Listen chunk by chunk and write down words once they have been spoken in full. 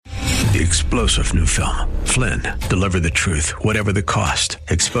The explosive new film, Flynn, deliver the truth, whatever the cost,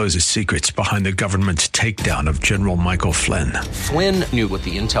 exposes secrets behind the government's takedown of General Michael Flynn. Flynn knew what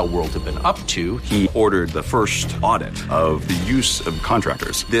the intel world had been up to. He ordered the first audit of the use of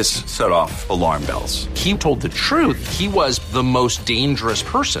contractors. This set off alarm bells. He told the truth. He was the most dangerous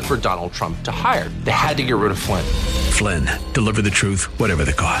person for Donald Trump to hire. They had to get rid of Flynn. Flynn, deliver the truth, whatever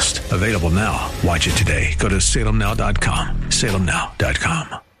the cost. Available now. Watch it today. Go to salemnow.com.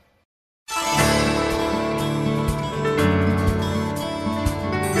 salemnow.com.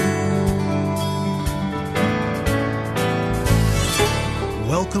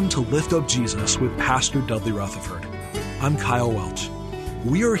 Welcome to Lift Up Jesus with Pastor Dudley Rutherford. I'm Kyle Welch.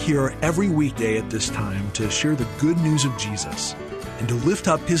 We are here every weekday at this time to share the good news of Jesus and to lift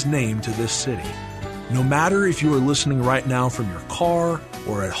up his name to this city. No matter if you are listening right now from your car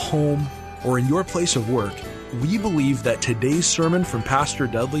or at home or in your place of work, we believe that today's sermon from Pastor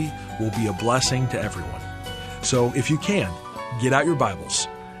Dudley will be a blessing to everyone. So if you can, get out your Bibles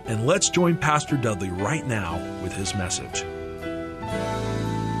and let's join Pastor Dudley right now with his message.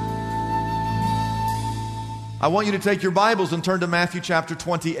 I want you to take your Bibles and turn to Matthew chapter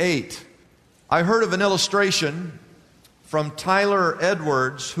 28. I heard of an illustration from Tyler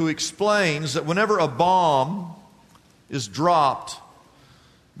Edwards who explains that whenever a bomb is dropped,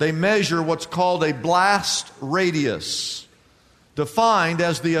 they measure what's called a blast radius, defined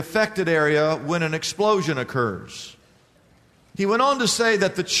as the affected area when an explosion occurs. He went on to say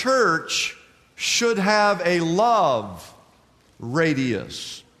that the church should have a love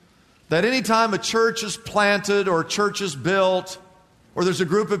radius. That anytime a church is planted or a church is built, or there's a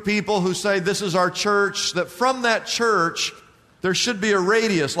group of people who say this is our church, that from that church there should be a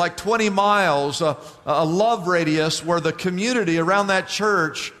radius, like 20 miles, a love radius where the community around that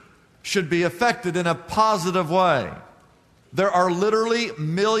church should be affected in a positive way. There are literally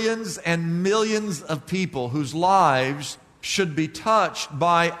millions and millions of people whose lives should be touched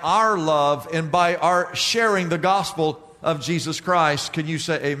by our love and by our sharing the gospel of Jesus Christ. Can you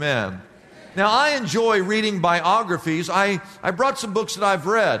say amen? Now, I enjoy reading biographies. I brought some books that I've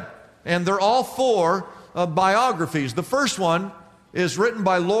read, and they're all four biographies. The first one is written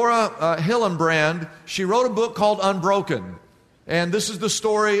by Laura Hillenbrand. She wrote a book called Unbroken. And this is the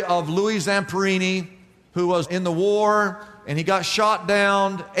story of Louis Zamperini, who was in the war, and he got shot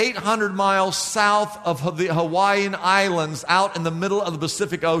down 800 miles south of the Hawaiian Islands out in the middle of the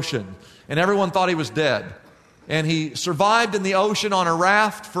Pacific Ocean. And everyone thought he was dead. And he survived in the ocean on a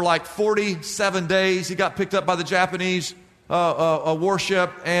raft for like 47 days. He got picked up by the Japanese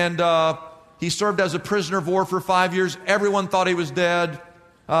warship, and he served as a prisoner of war for 5 years. Everyone thought he was dead.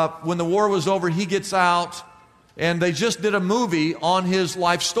 When the war was over, he gets out, and they just did a movie on his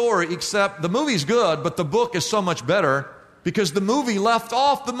life story, except the movie's good, but the book is so much better because the movie left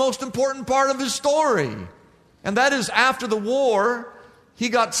off the most important part of his story. And that is, after the war, he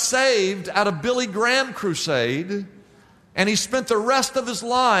got saved at a Billy Graham crusade, and he spent the rest of his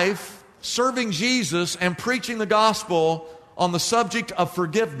life serving Jesus and preaching the gospel on the subject of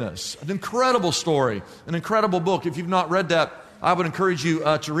forgiveness. An incredible story, an incredible book. If you've not read that, I would encourage you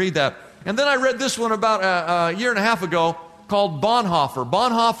to read that. And then I read this one about a year and a half ago called Bonhoeffer.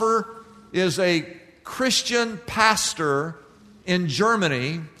 Bonhoeffer is a Christian pastor in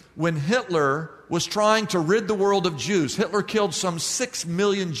Germany when Hitler was trying to rid the world of Jews. Hitler killed some 6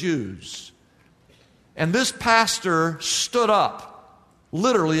 million Jews. And this pastor stood up,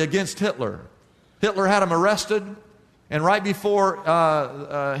 literally, against Hitler. Hitler had him arrested, and right before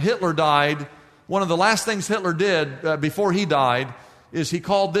Hitler died, one of the last things Hitler did before he died is he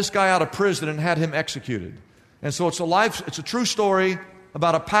called this guy out of prison and had him executed. And so it's a true story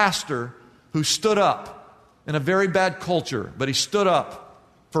about a pastor who stood up in a very bad culture, but he stood up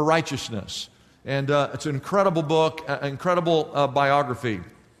for righteousness. And it's an incredible book, an incredible biography.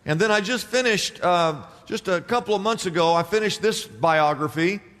 And then I just finished, just a couple of months ago, I finished this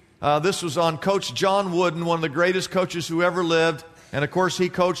biography. This was on Coach John Wooden, one of the greatest coaches who ever lived. And of course, he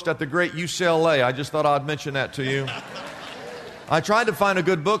coached at the great UCLA. I just thought I'd mention that to you. I tried to find a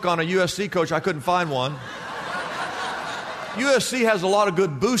good book on a USC coach. I couldn't find one. USC has a lot of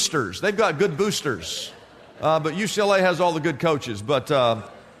good boosters. They've got good boosters. But UCLA has all the good coaches. But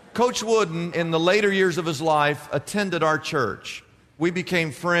Coach Wooden, in the later years of his life, attended our church. We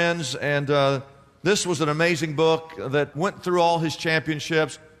became friends, and this was an amazing book that went through all his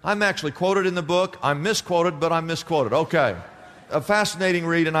championships. I'm actually quoted in the book. I'm misquoted, but I'm misquoted. Okay. A fascinating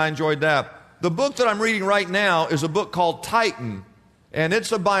read, and I enjoyed that. The book that I'm reading right now is a book called Titan, and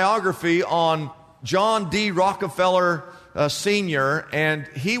it's a biography on John D. Rockefeller Sr., and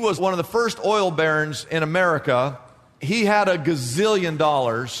he was one of the first oil barons in America. He had a gazillion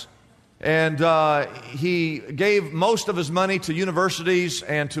dollars, And he gave most of his money to universities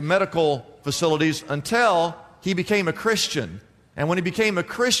and to medical facilities until he became a Christian. And when he became a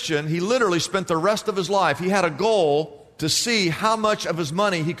Christian, he literally spent the rest of his life. He had a goal to see how much of his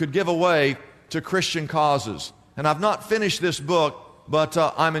money he could give away to Christian causes. And I've not finished this book, but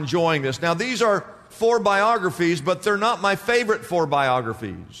I'm enjoying this. Now, these are 4 biographies, but they're not my favorite 4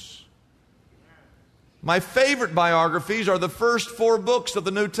 biographies. My favorite biographies are the first 4 books of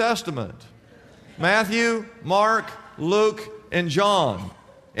the New Testament: Matthew, Mark, Luke, and John.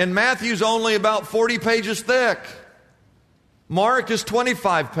 And Matthew's only about 40 pages thick. Mark is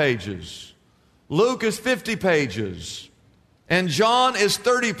 25 pages. Luke is 50 pages. And John is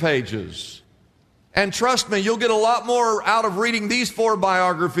 30 pages. And trust me, you'll get a lot more out of reading these 4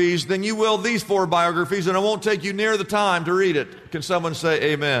 biographies than you will these 4 biographies, and it won't take you near the time to read it. Can someone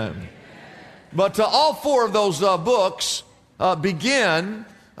say amen? But all 4 of those books begin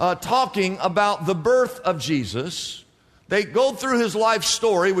talking about the birth of Jesus. They go through his life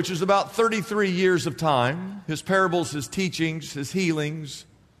story, which is about 33 years of time, his parables, his teachings, his healings.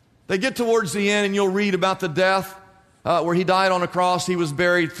 They get towards the end, and you'll read about the death where he died on a cross. He was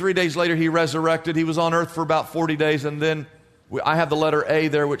buried. 3 days later, he resurrected. He was on earth for about 40 days, and then I have the letter A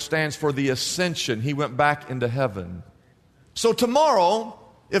there, which stands for the ascension. He went back into heaven. So tomorrow,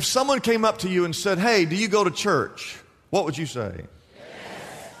 if someone came up to you and said, "Hey, do you go to church?" What would you say?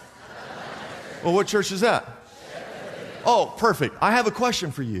 Yes. Well, what church is that? Oh, perfect. I have a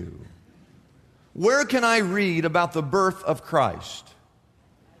question for you. Where can I read about the birth of Christ?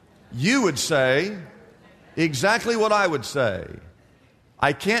 You would say exactly what I would say.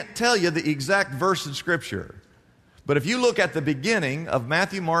 I can't tell you the exact verse in Scripture, but if you look at the beginning of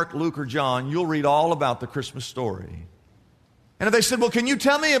Matthew, Mark, Luke, or John, you'll read all about the Christmas story. And if they said, "Well, can you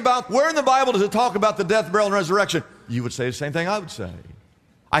tell me about where in the Bible does it talk about the death, burial, and resurrection?" You would say the same thing I would say.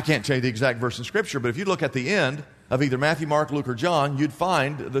 I can't tell you the exact verse in Scripture, but if you look at the end of either Matthew, Mark, Luke, or John, you'd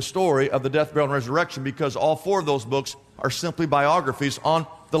find the story of the death, burial, and resurrection, because all 4 of those books are simply biographies on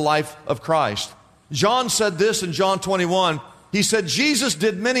the life of Christ. John said this in John 21. He said, "Jesus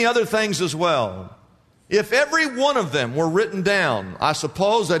did many other things as well. If every one of them were written down, I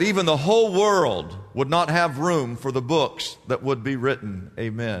suppose that even the whole world would not have room for the books that would be written."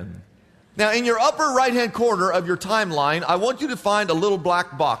 Amen. Now, in your upper right-hand corner of your timeline, I want you to find a little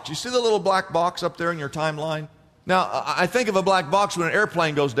black box. You see the little black box up there in your timeline? Now, I think of a black box when an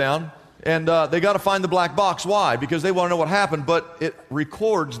airplane goes down, and they got to find the black box. Why? Because they want to know what happened, but it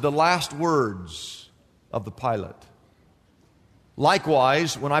records the last words of the pilot.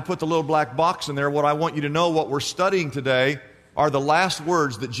 Likewise, when I put the little black box in there, what I want you to know, what we're studying today, are the last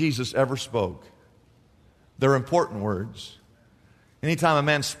words that Jesus ever spoke. They're important words. Anytime a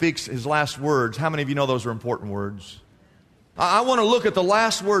man speaks his last words, how many of you know those are important words? I want to look at the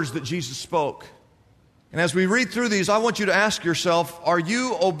last words that Jesus spoke. And as we read through these, I want you to ask yourself, are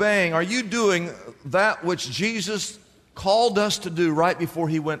you obeying, are you doing that which Jesus called us to do right before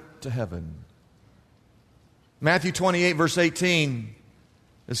he went to heaven? Matthew 28, verse 18,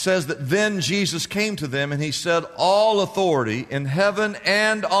 it says that then Jesus came to them and he said, "All authority in heaven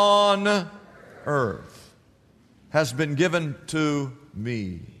and on earth has been given to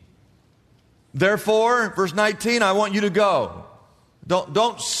me. Therefore," verse 19, "I want you to go.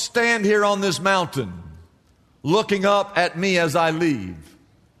 Don't stand here on this mountain looking up at me as I leave.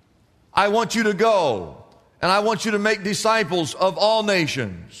 I want you to go, and I want you to make disciples of all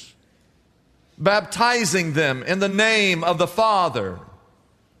nations, baptizing them in the name of the Father,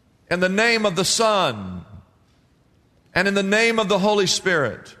 in the name of the Son, and in the name of the Holy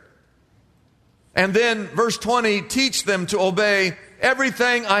Spirit. And then, verse 20, teach them to obey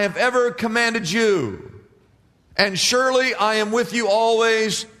everything I have ever commanded you. And surely I am with you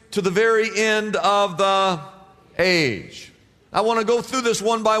always to the very end of the age." I want to go through this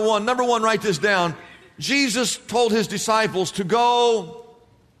one by one. Number one, write this down. Jesus told his disciples to go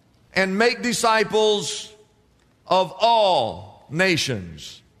and make disciples of all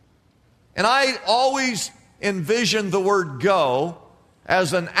nations. And I always envision the word go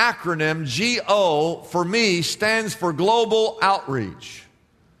as an acronym. G-O, for me, stands for global outreach.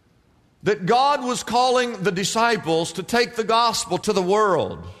 That God was calling the disciples to take the gospel to the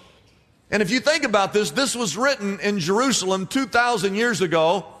world. And if you think about this, this was written in Jerusalem 2,000 years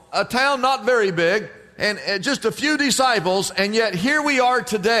ago, a town not very big, and just a few disciples, and yet here we are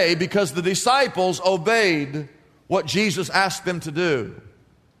today because the disciples obeyed what Jesus asked them to do.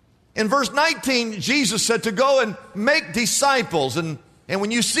 In verse 19, Jesus said to go and make disciples. And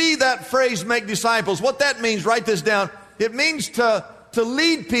when you see that phrase, make disciples, what that means, write this down. It means to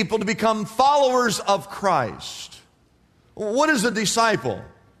lead people to become followers of Christ. What is a disciple?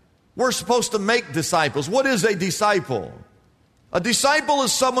 We're supposed to make disciples. What is a disciple? A disciple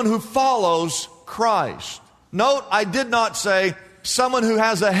is someone who follows Christ. Note, I did not say someone who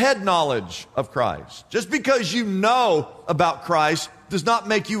has a head knowledge of Christ. Just because you know about Christ does not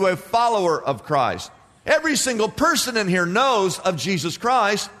make you a follower of Christ. Every single person in here knows of Jesus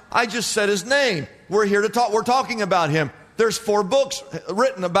Christ. I just said his name. We're here to talk. We're talking about him. There's 4 books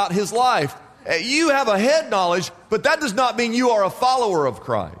written about his life. You have a head knowledge, but that does not mean you are a follower of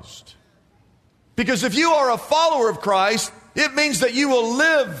Christ. Because if you are a follower of Christ, it means that you will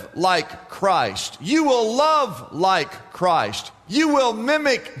live like Christ. You will love like Christ. You will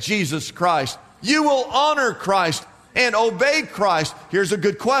mimic Jesus Christ. You will honor Christ and obey Christ. Here's a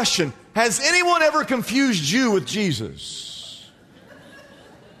good question. Has anyone ever confused you with Jesus?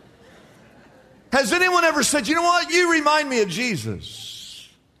 Has anyone ever said, you know what, you remind me of Jesus?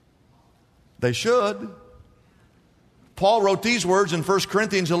 They should. Paul wrote these words in 1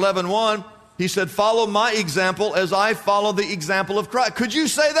 Corinthians 11:1. He said, follow my example as I follow the example of Christ. Could you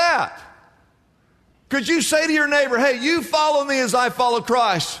say that? Could you say to your neighbor, hey, you follow me as I follow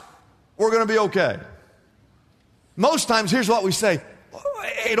Christ, we're going to be okay? Most times, here's what we say.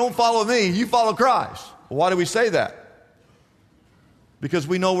 Hey, don't follow me, you follow Christ. Well, why do we say that? Because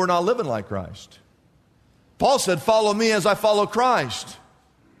we know we're not living like Christ. Paul said, follow me as I follow Christ.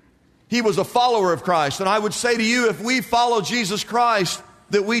 He was a follower of Christ. And I would say to you, if we follow Jesus Christ,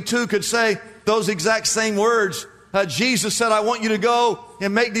 that we too could say those exact same words. Jesus said, I want you to go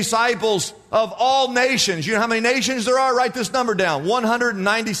and make disciples of all nations. You know how many nations there are? Write this number down.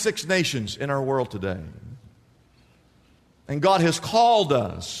 196 nations in our world today. And God has called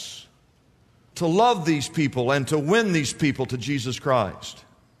us to love these people and to win these people to Jesus Christ.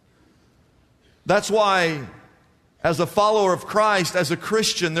 That's why, as a follower of Christ, as a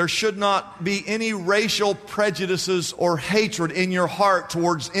Christian, there should not be any racial prejudices or hatred in your heart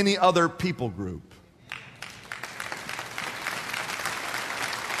towards any other people group.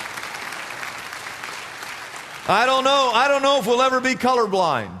 I don't know if we'll ever be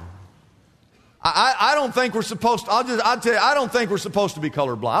colorblind. I don't think we're supposed to, I'll tell you, I don't think we're supposed to be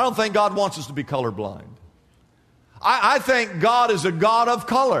colorblind. I don't think God wants us to be colorblind. I think God is a God of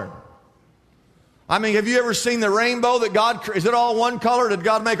color. I mean, have you ever seen the rainbow that God, is it all one color? Did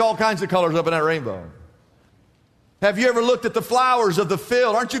God make all kinds of colors up in that rainbow? Have you ever looked at the flowers of the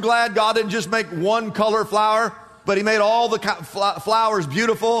field? Aren't you glad God didn't just make one color flower, but He made all the flowers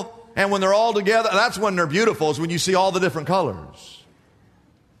beautiful? And when they're all together, that's when they're beautiful, is when you see all the different colors.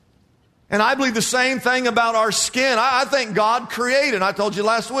 And I believe the same thing about our skin. I think God created. I told you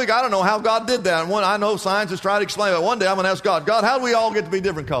last week, I don't know how God did that. And I know scientists try to explain it. One day I'm going to ask God, how do we all get to be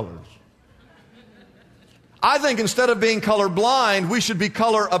different colors? I think instead of being colorblind, we should be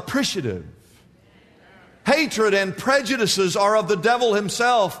color appreciative. Hatred and prejudices are of the devil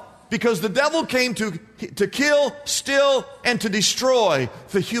himself, because the devil came to kill, steal, and to destroy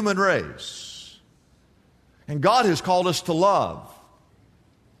the human race. And God has called us to love.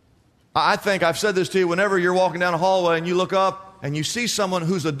 I think I've said this to you, whenever you're walking down a hallway and you look up and you see someone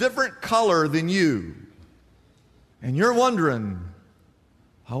who's a different color than you, and you're wondering,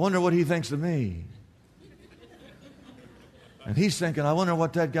 I wonder what he thinks of me. And he's thinking, I wonder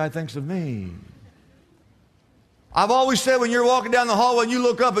what that guy thinks of me. I've always said, when you're walking down the hallway and you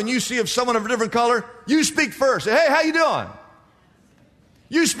look up and you see someone of a different color, you speak first. Say, hey, how you doing?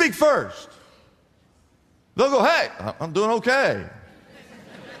 You speak first. They'll go, hey, I'm doing okay.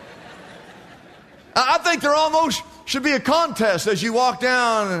 I think there almost should be a contest as you walk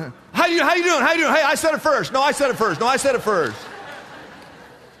down. How you doing? How you doing? Hey, I said it first. No, I said it first. No, I said it first.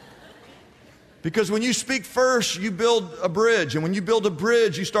 Because when you speak first, you build a bridge. And when you build a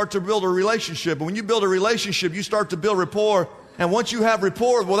bridge, you start to build a relationship. And when you build a relationship, you start to build rapport. And once you have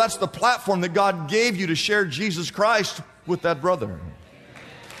rapport, well, that's the platform that God gave you to share Jesus Christ with that brother.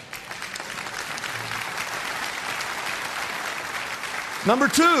 Number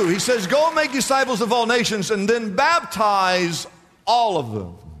 2, he says, go and make disciples of all nations and then baptize all of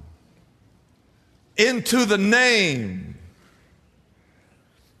them into the name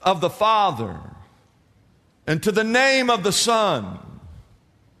of the Father, and to the name of the Son,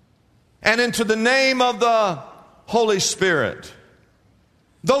 and into the name of the Holy Spirit.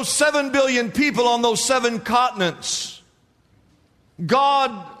 Those 7 billion people on those 7 continents,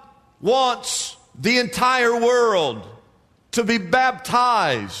 God wants the entire world to be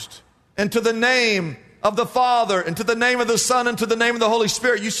baptized into the name of the Father, into the name of the Son, and to the name of the Holy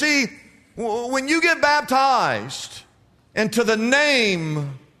Spirit. You see, when you get baptized into the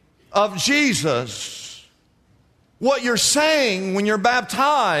name of Jesus, what you're saying when you're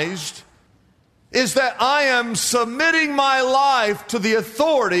baptized is that I am submitting my life to the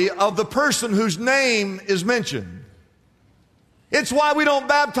authority of the person whose name is mentioned. It's why we don't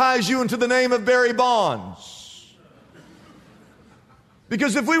baptize you into the name of Barry Bonds.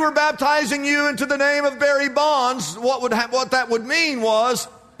 Because if we were baptizing you into the name of Barry Bonds, what that would mean was,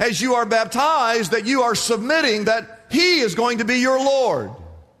 as you are baptized, that you are submitting that He is going to be your Lord.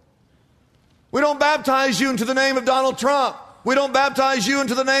 We don't baptize you into the name of Donald Trump. We don't baptize you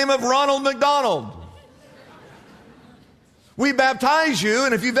into the name of Ronald McDonald. We baptize you,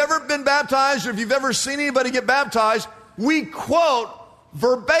 and if you've ever been baptized or if you've ever seen anybody get baptized, we quote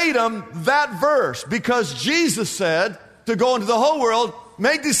verbatim that verse because Jesus said to go into the whole world,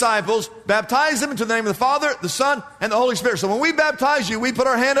 make disciples, baptize them into the name of the Father, the Son, and the Holy Spirit. So when we baptize you, we put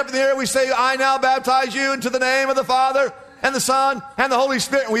our hand up in the air, we say, I now baptize you into the name of the Father, and the Son, and the Holy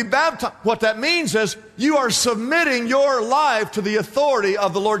Spirit. And we baptize. What that means is you are submitting your life to the authority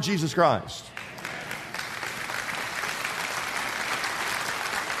of the Lord Jesus Christ.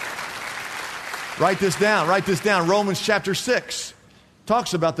 Write this down, write this down. Romans chapter 6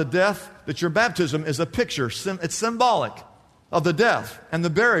 talks about the death, that your baptism is a picture. It's symbolic of the death and the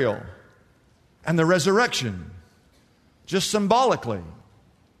burial and the resurrection. Just symbolically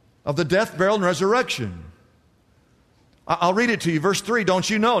of the death, burial, and resurrection. I'll read it to you. Verse 3, don't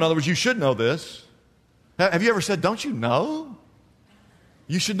you know? In other words, you should know this. Have you ever said, don't you know?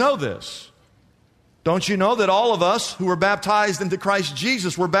 You should know this. Don't you know that all of us who were baptized into Christ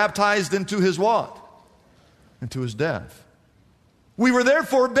Jesus were baptized into His what? Into His death. We were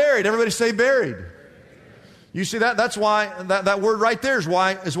therefore buried. Everybody say buried. You see that? That's why, that word right there is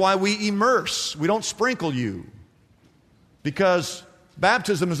why we immerse. We don't sprinkle you. Because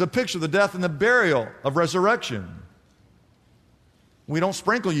baptism is a picture of the death and the burial of resurrection. We don't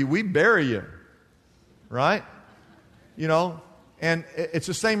sprinkle you, we bury you. Right? You know, and it's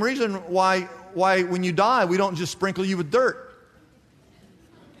the same reason why when you die, we don't just sprinkle you with dirt.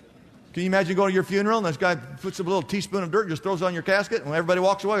 Can you imagine going to your funeral and this guy puts a little teaspoon of dirt and just throws it on your casket and when everybody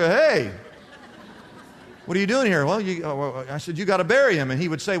walks away, hey, what are you doing here? Well, I said, you got to bury him. And he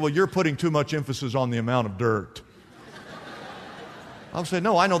would say, well, you're putting too much emphasis on the amount of dirt. I would say,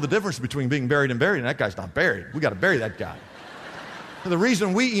 no, I know the difference between being buried, and that guy's not buried. We got to bury that guy. The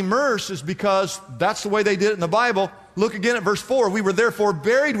reason we immerse is because that's the way they did it in the Bible. Look again at verse 4. We were therefore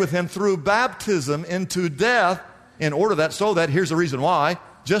buried with Him through baptism into death, in order that, so that, here's the reason why,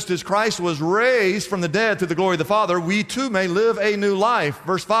 just as Christ was raised from the dead to the glory of the Father, we too may live a new life.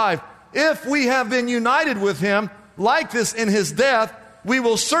 Verse 5, if we have been united with Him like this in His death, we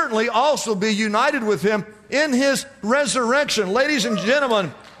will certainly also be united with Him in His resurrection. Ladies and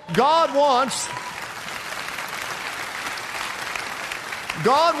gentlemen, God wants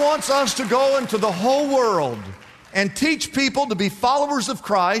us to go into the whole world and teach people to be followers of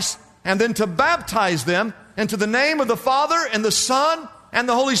Christ and then to baptize them into the name of the Father and the Son and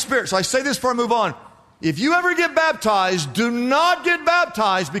the Holy Spirit. So I say this before I move on. If you ever get baptized, do not get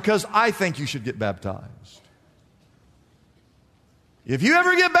baptized because I think you should get baptized. If you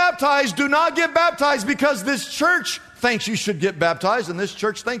ever get baptized, do not get baptized because this church thinks you should get baptized and this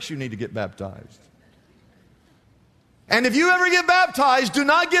church thinks you need to get baptized. And if you ever get baptized, do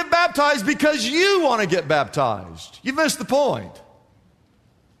not get baptized because you want to get baptized. You've missed the point.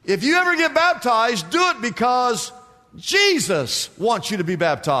 If you ever get baptized, do it because Jesus wants you to be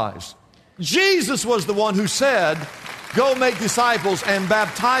baptized. Jesus was the one who said, go make disciples and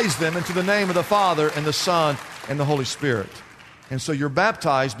baptize them into the name of the Father and the Son and the Holy Spirit. And so you're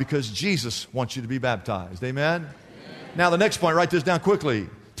baptized because Jesus wants you to be baptized. Amen? Amen. Now the next point, write this down quickly.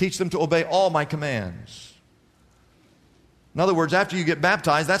 Teach them to obey all my commands. In other words, after you get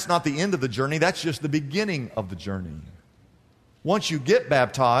baptized, that's not the end of the journey. That's just the beginning of the journey. Once you get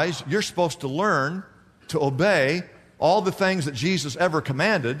baptized, you're supposed to learn to obey all the things that Jesus ever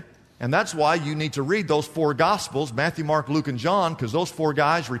commanded. And that's why you need to read those four Gospels, Matthew, Mark, Luke, and John, because those four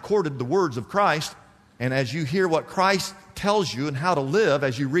guys recorded the words of Christ. And as you hear what Christ tells you and how to live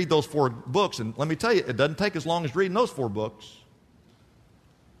as you read those four books, and let me tell you, it doesn't take as long as reading those four books.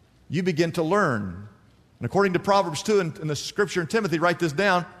 You begin to learn. And according to Proverbs 2 and the scripture in Timothy, write this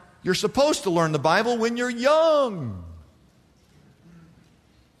down, you're supposed to learn the Bible when you're young.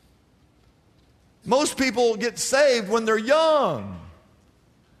 Most people get saved when they're young.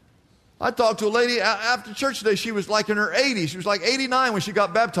 I talked to a lady after church today. She was like in her 80s. She was like 89 when she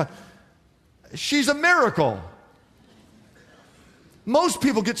got baptized. She's a miracle. Most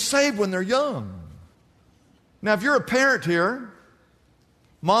people get saved when they're young. Now, if you're a parent here,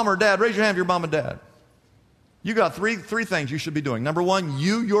 mom or dad, raise your hand if you're mom and dad. You got three things you should be doing. Number one,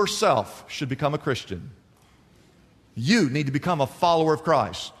 you yourself should become a Christian. You need to become a follower of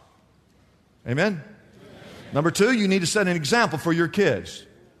Christ. Amen? Number two, you need to set an example for your kids.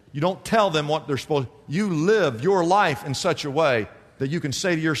 You don't tell them what they're supposed to. You live your life in such a way that you can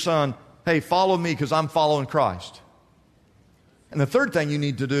say to your son, hey, follow me because I'm following Christ. And the third thing you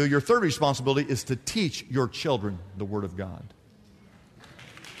need to do, your third responsibility, is to teach your children the Word of God.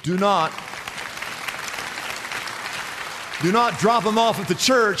 Do not drop them off at the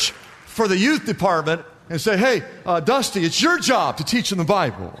church for the youth department and say, hey, Dusty, it's your job to teach them the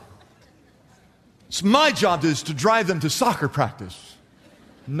Bible. It's my job is to drive them to soccer practice.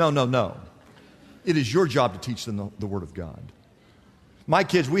 No. It is your job to teach them the Word of God. My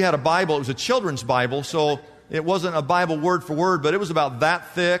kids, we had a Bible. It was a children's Bible, so it wasn't a Bible word for word, but it was about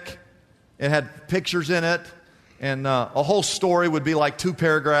that thick. It had pictures in it, and a whole story would be like 2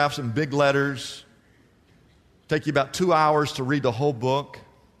 paragraphs in big letters. Take you about 2 hours to read the whole book.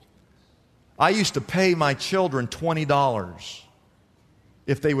 I used to pay my children $20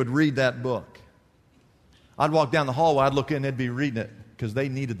 if they would read that book. I'd walk down the hallway, I'd look in, they'd be reading it because they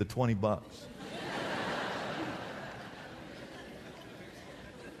needed the $20.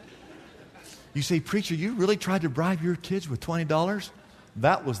 You say, preacher, you really tried to bribe your kids with $20?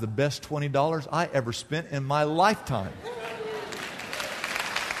 That was the best $20 I ever spent in my lifetime.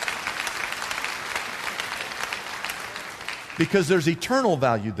 Because there's eternal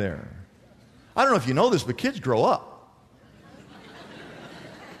value there. I don't know if you know this, but kids grow up.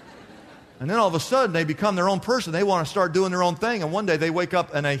 And then all of a sudden, they become their own person. They want to start doing their own thing. And one day, they wake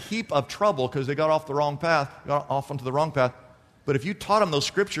up in a heap of trouble because they got off the wrong path, got off onto the wrong path. But if you taught them those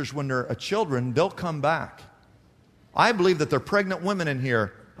scriptures when they're children, they'll come back. I believe that there are pregnant women in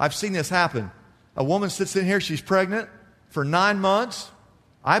here. I've seen this happen. A woman sits in here, she's pregnant for 9 months.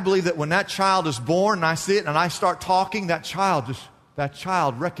 I believe that when that child is born and I see it and I start talking, that child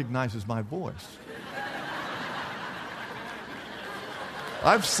recognizes my voice.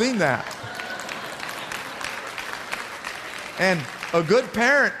 I've seen that. And a good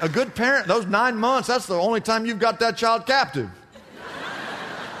parent, those 9 months, that's the only time you've got that child captive.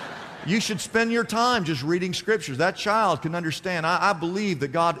 You should spend your time just reading scriptures. That child can understand. I believe that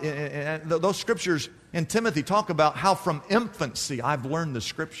God, those scriptures in Timothy talk about how from infancy I've learned the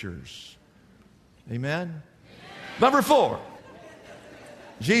scriptures. Amen? Number 4,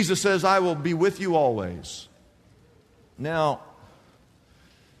 Jesus says, I will be with you always. Now,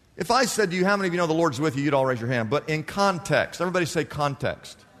 if I said to you, how many of you know the Lord's with you, you'd all raise your hand. But in context, everybody say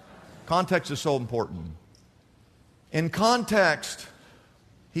context. Context is so important. In context,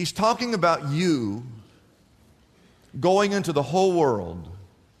 He's talking about you going into the whole world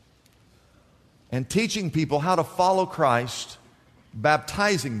and teaching people how to follow Christ,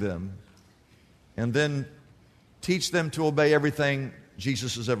 baptizing them, and then teach them to obey everything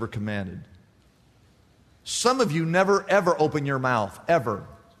Jesus has ever commanded. Some of you never, ever open your mouth, ever,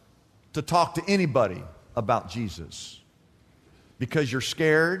 to talk to anybody about Jesus because you're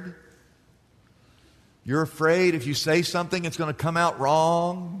scared. You're afraid if you say something, it's going to come out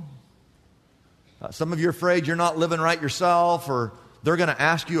wrong. Some of you are afraid you're not living right yourself, or they're going to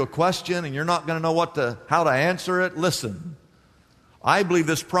ask you a question and you're not going to know how to answer it. Listen, I believe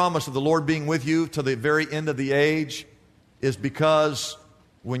this promise of the Lord being with you to the very end of the age is because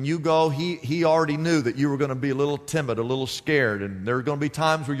when you go, He already knew that you were going to be a little timid, a little scared, and there are going to be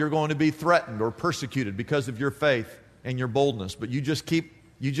times where you're going to be threatened or persecuted because of your faith and your boldness. But you just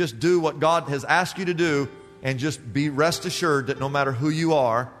do what God has asked you to do, and just rest assured that no matter who you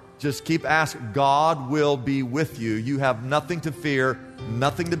are, just keep asking. God will be with you. You have nothing to fear,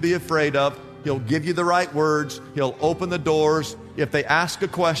 nothing to be afraid of. He'll give you the right words. He'll open the doors. If they ask a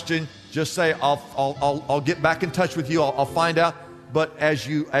question, just say, I'll get back in touch with you. I'll find out. But as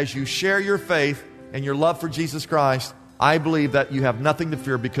you share your faith and your love for Jesus Christ, I believe that you have nothing to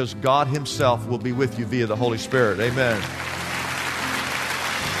fear because God Himself will be with you via the Holy Spirit. Amen.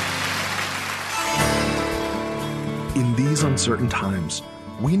 In these uncertain times,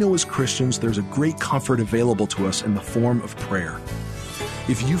 we know as Christians there's a great comfort available to us in the form of prayer.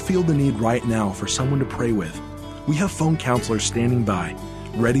 If you feel the need right now for someone to pray with, we have phone counselors standing by,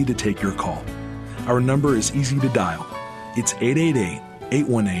 ready to take your call. Our number is easy to dial. It's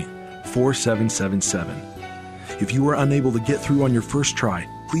 888-818-4777. If you are unable to get through on your first try,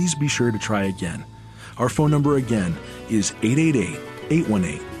 please be sure to try again. Our phone number again is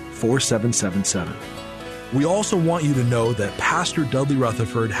 888-818-4777. We also want you to know that Pastor Dudley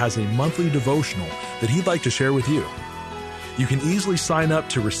Rutherford has a monthly devotional that he'd like to share with you. You can easily sign up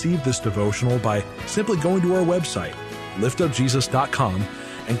to receive this devotional by simply going to our website, liftupjesus.com,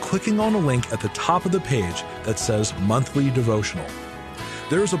 and clicking on a link at the top of the page that says Monthly Devotional.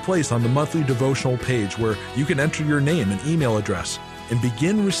 There is a place on the Monthly Devotional page where you can enter your name and email address, and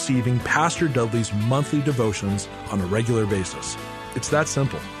begin receiving Pastor Dudley's monthly devotions on a regular basis. It's that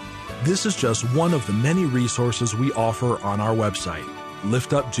simple. This is just one of the many resources we offer on our website,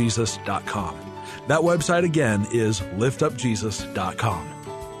 liftupjesus.com. That website again is liftupjesus.com.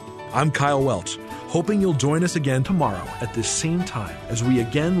 I'm Kyle Welch, hoping you'll join us again tomorrow at this same time as we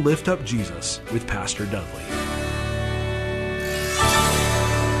again lift up Jesus with Pastor Dudley.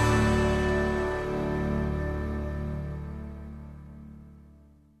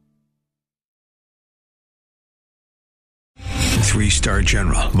 Three-star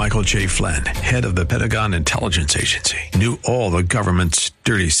General Michael J. Flynn, head of the Pentagon Intelligence Agency, knew all the government's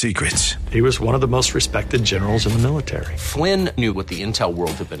dirty secrets. He was one of the most respected generals in the military. Flynn knew what the intel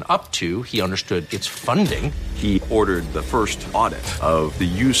world had been up to. He understood its funding. He ordered the first audit of the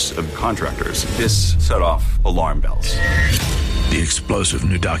use of contractors. This set off alarm bells. The explosive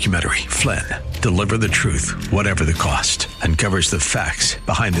new documentary, Flynn, Deliver the Truth, Whatever the Cost, uncovers the facts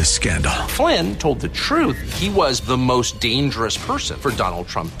behind this scandal. Flynn told the truth. He was the most dangerous person for Donald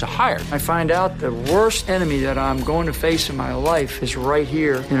Trump to hire. I find out the worst enemy that I'm going to face in my life is right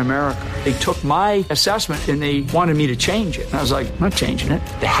here in America. They took my assessment and they wanted me to change it. And I was like, I'm not changing it.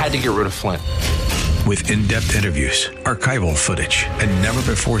 They had to get rid of Flynn. With in-depth interviews, archival footage, and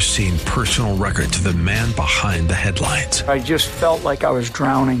never-before-seen personal records of the man behind the headlines. I just felt like I was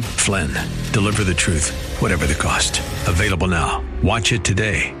drowning. Flynn, Deliver the Truth, Whatever the Cost. Available now. Watch it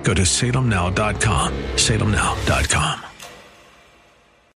today. Go to salemnow.com. salemnow.com.